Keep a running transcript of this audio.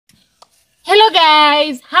Hello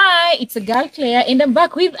guys, hi, it's a girl Claire and I'm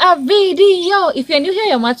back with a video. If you're new here,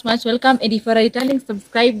 you're much welcome, and if you're a returning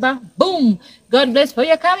subscriber, boom, God bless for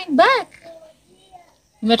you coming back.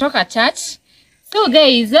 Nimetoka church. So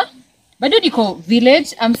guys, bado niko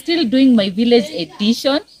village. I'm still doing my village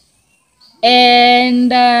edition, and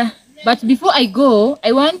but before I go,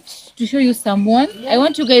 I want to show you someone. I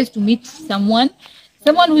want you guys to meet someone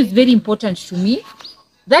who is very important to me.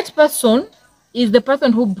 That person is the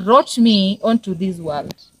person who brought me onto this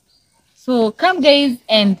world. So come guys,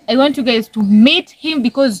 and I want you guys to meet him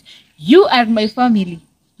because you are my family.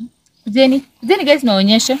 Jenny guys,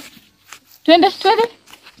 naonyesha. Twende.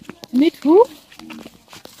 Meet who?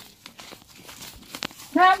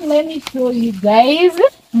 Come, let me show you guys.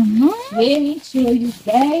 Let me show you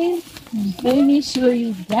guys. Let me show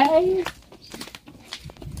you guys.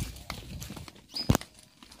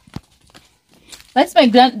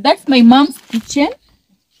 That's my mom's kitchen.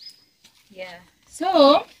 Yeah.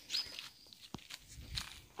 So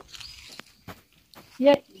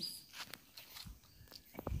here is.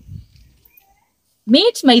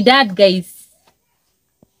 Meet my dad, guys.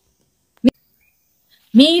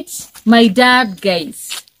 Meet my dad,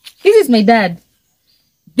 guys. This is my dad.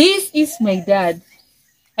 This is my dad.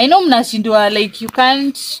 I know mnashindwa, like you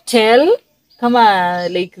can't tell kama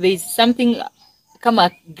like there's something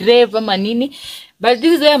kama grave ama nini, but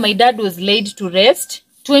this is where my dad was laid to rest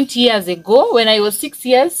 20 years ago when I was 6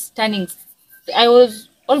 years turning. I was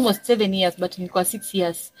almost 7 years, but nilikuwa 6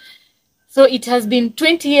 years. So it has been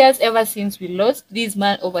 20 years ever since we lost this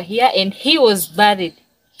man over here, and he was buried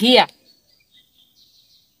here.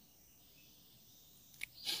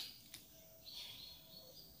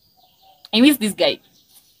 I miss this guy.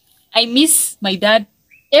 I miss my dad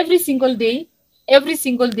every single day. Every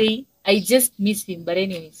single day, I just miss him. But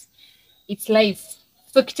anyways, it's life.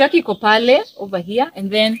 So kichaki iko pale over here, and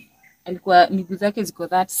then alikuwa miguu zake ziko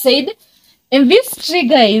that side. And this tree,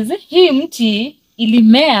 guys, hii mti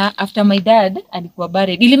ilimea after my dad alikuwa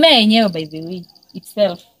buried. Ilimea yenyewe, by the way,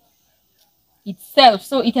 itself.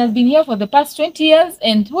 So it has been here for the past 20 years,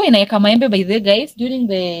 and huwa inaeka maembe, by the way, guys, during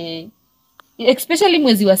the especially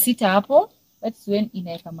mwezi wa 6 hapo, that's when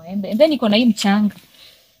inaeka maembe. And then iko na hii mchanga.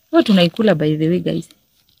 Huwa tunaikula, by the way, guys.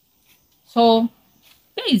 So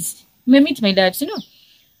guys, me meet my dad, you know.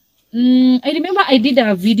 I remember I did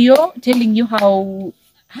a video telling you how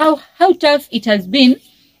tough it has been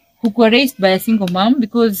who were raised by a single mom,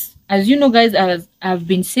 because as you know guys, as I've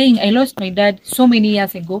been saying, I lost my dad so many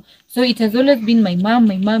years ago. So it has always been my mom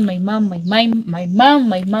and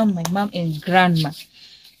grandma.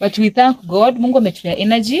 But we thank God, Mungu ametupea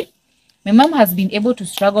energy. My mom has been able to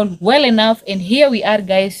struggle well enough, and here we are,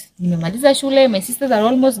 guys. Nimemaliza shule, my sisters are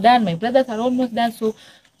almost done, my brothers are almost done. So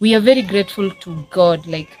we are very grateful to God,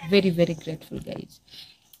 like very grateful, guys.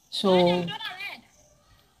 So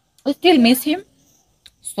we still miss him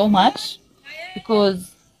so much,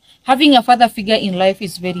 because having a father figure in life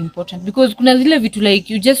is very important, because kuna zile vitu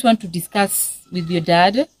like you just want to discuss with your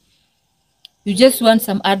dad, you just want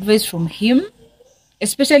some advice from him,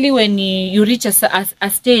 especially when you reach a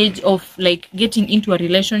stage of like getting into a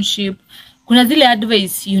relationship. Kuna zile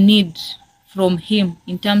advice you need from him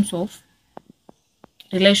in terms of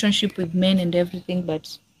relationship with men and everything,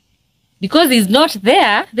 but because he's not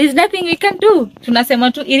there, there's nothing we can do.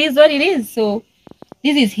 Tunasema tu, it is what it is. So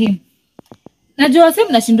this is him. Najua sasa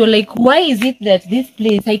mnashindwa like, why is it that this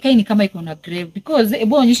place haikai ni kama iko na grave? Because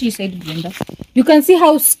ebo onyesha hii side Brenda, you can see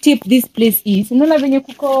how steep this place is. Unaona venye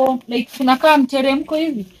kuko like kunakaa mteremko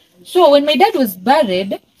hivi. So when my dad was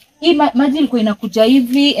buried, hii maji ilikuwa inakuja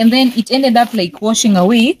hivi, and then it ended up like washing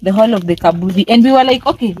away the whole of the kaburi, and we were like,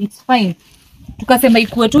 okay, it's fine. Tukasema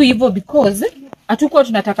ikuwe tu hivyo, because hatukuwa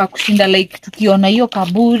tunataka kushinda like tukiona hiyo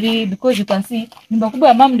kaburi, because you can see nyumba kubwa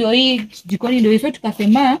ya mom ndio hii, jikoni ndio hii. So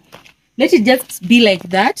tukasema let it just be like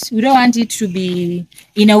that. We don't want it to be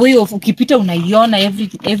in a way of ukipita unaiona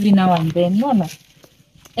every now and then, no.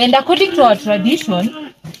 And according to our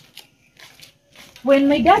tradition, when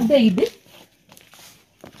my dad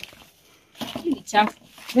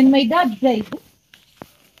died,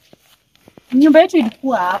 nyumba yetu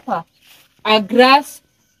ilikuwa hapa, a grass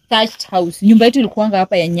thatched house. Nyumba yetu ilikuwa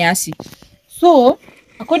hapa ya nyasi. So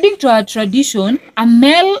according to our tradition, a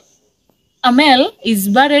male is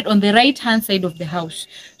buried on the right hand side of the house.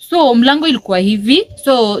 So mlango ilikuwa hivi,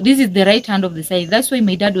 so this is the right hand of the side. That's why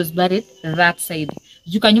my dad was buried that side.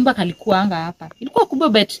 Juka nyumba kalikuwa hapa, ilikuwa kubwa,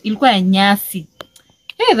 but ilikuwa ya nyasi.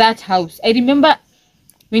 Hey, that house, I remember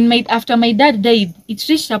when after my dad died, it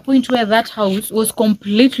reached a point where that house was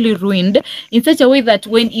completely ruined in such a way that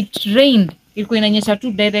when it rained, ilikuwa inanyesha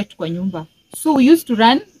tu direct kwa nyumba. So we used to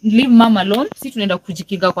run, leave mom alone. Si tunaenda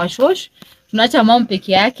kujikinga kwa shosh. Tunaacha mom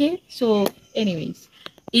peke yake. So anyways,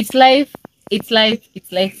 it's life.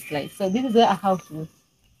 So this is where our house was.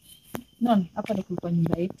 No, hapa ndo kulikuwa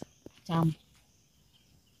nyumba yetu. Tamu.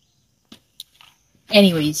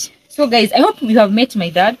 Anyways, so guys, I hope you have met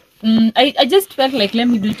my dad. I just felt like let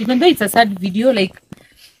me do it, even though it's a sad video. Like,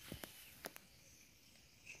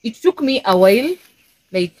 it took me a while.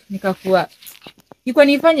 Like, nikakuwa nilikuwa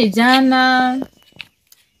nifanye jana,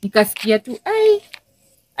 nikasikia tu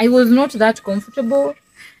I was not that comfortable,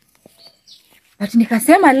 but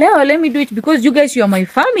nikasema leo let me do it because you guys, you are my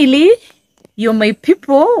family, you're my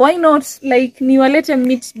people. Why not like niwalete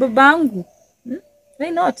meet babangu?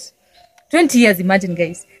 Why not? 20 years, imagine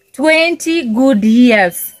guys, 20 good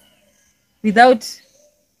years without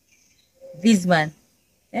this man.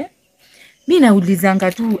 Mi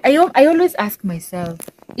naulizanga tu, I always ask myself,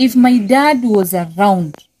 if my dad was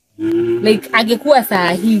around, like angekuwa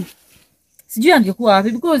saa hii, sijui angekuwa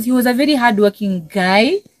wapi, because he was a very hardworking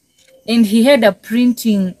guy and he had a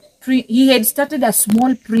he had started a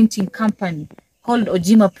small printing company called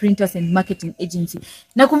Ojima Printers and Marketing Agency.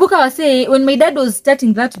 Nakumbuka wase, when my dad was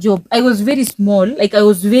starting that job, I was very small, like I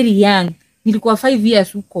was very young. Nilikuwa 5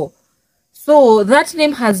 years huko. So that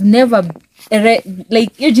name has never,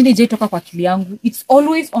 like, hiyo jina haijatoka kwa akili yangu. It's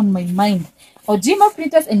always on my mind. Ojima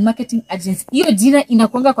Printers and Marketing Agency. Hiyo jina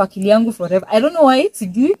inakuanga kwa akili yangu forever. I don't know why,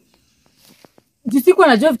 sijui. Sikuwa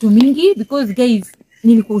najua vitu mingi because guys,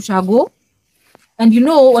 nilikuwa ushago. And you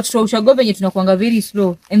know, watu wa ushago venye tunakuanga very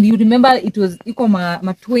slow. And you remember it was iko ma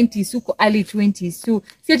 20s, uko early 20s. So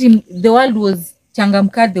the world was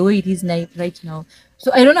changamka the way it is right now.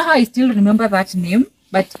 So I don't know how I still remember that name,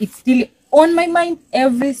 but it's still on my mind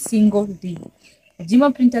every single day.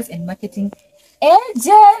 Ojima Printers and Marketing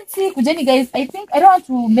Agency. Kujeni guys, I think I don't want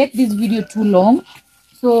to make this video too long,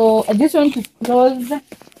 so I just want to close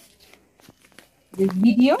this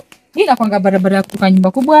video. Hii nakwanga barabara kutoka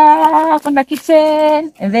nyumba kubwa kwenda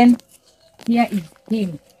kitchen, and then here is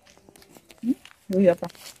him. Huyu hapa.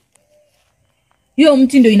 Hiyo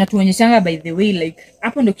mti ndio inatuonyeshanga by the way, like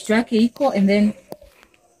hapo ndio kichwa yake iko, and then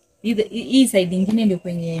hii side nyingine ndio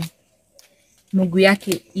kwenye mguu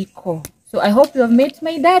yake iko. So I hope you have met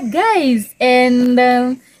my dad guys, and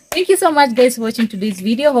thank you so much guys for watching today's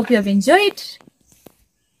video. Hope you have enjoyed.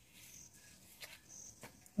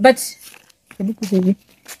 But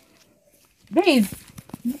guys,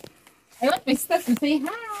 I want my sister to say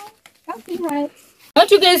hi. Come say hi. I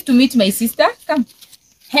want you guys to meet my sister. Come.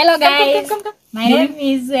 Hello guys. Come. My name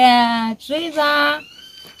is Teresa,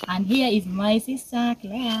 and here is my sister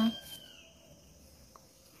Claire.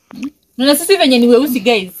 Nuna sisi venye ni weusi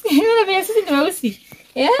guys. Nuna venye sisi ni weusi.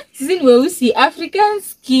 Yeah? Sisi ni weusi. African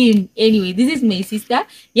skin. Anyway, this is my sister.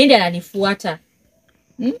 Yende ananifuata.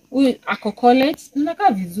 Huyu ako college.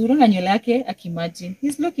 Anakaa vizuri na nywele yake akimagine.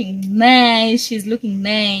 He's looking nice. She's looking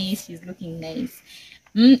nice. She's looking nice.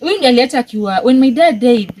 Huyu ndiye aliacha akiwa when my dad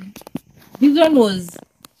died. This one was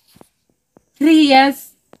 3 years.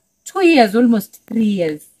 2 years, almost 3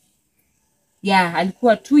 years. Yeah,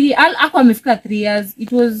 alikuwa 2 years. Hakuwa amefika 3 years.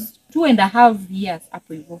 It was 2.5 years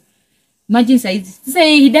hapo hivyo. Imagine size.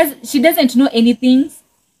 Say she doesn't know anything.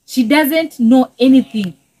 She doesn't know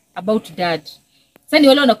anything about dad. Sasa ni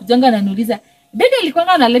wale wanakujanga na niuliza, dad alikuwa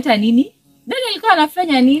analeta nini? Dad alikuwa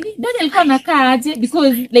anafanya nini? Dad alikuwa anakaa aje?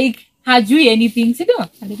 Because like hajui anything. Sio?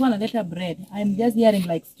 Alikuwa analeta bread. I'm just hearing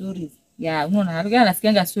like stories. Yeah, unaona alikuwa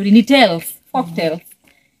anasikianga story, ni tales, folk tales.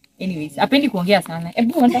 Anyways, apendi kuongea sana.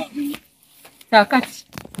 Hebu enda. Sawa kati.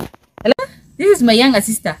 Hello? This is my younger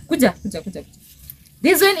sister. Kuja.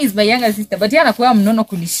 This one is my younger sister, but yeye anakuwa mnono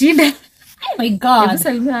kunishinda. Oh my god.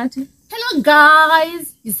 Hello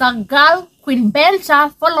guys, it's a girl, Queen Belcha.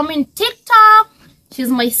 Follow me on TikTok. She's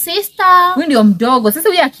my sister. Huyu ndio mdogo. Sasa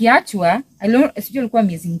huyu akiachwa, sijui alikuwa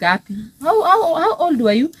miezi ngapi. How old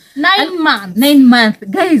were you? 9 months. 9 months.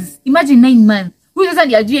 Guys, imagine 9 months. Huyu sasa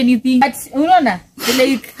ndiye ajui anything. But unaona?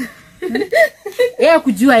 Like yeye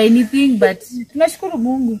kujua anything, but tunashukuru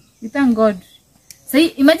Mungu. We thank God. Sasa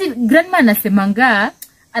imagine grandma anasemanga,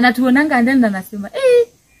 anatuonanga ndani anasema,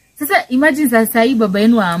 sasa imagine sasa hii baba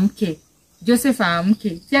yenu aamke. Joseph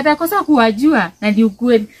aamke. Si atakosa kuwajua na ndio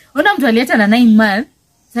kweli. Ona mtu aliacha na 9 months.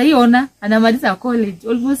 Sasa hii ona anamaliza college,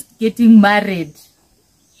 almost getting married.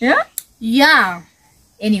 Yeah.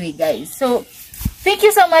 Anyway guys, so thank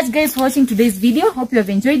you so much guys for watching today's video. Hope you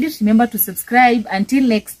have enjoyed it. Remember to subscribe. Until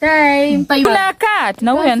next time. Bye. Kuna cat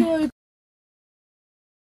na huyu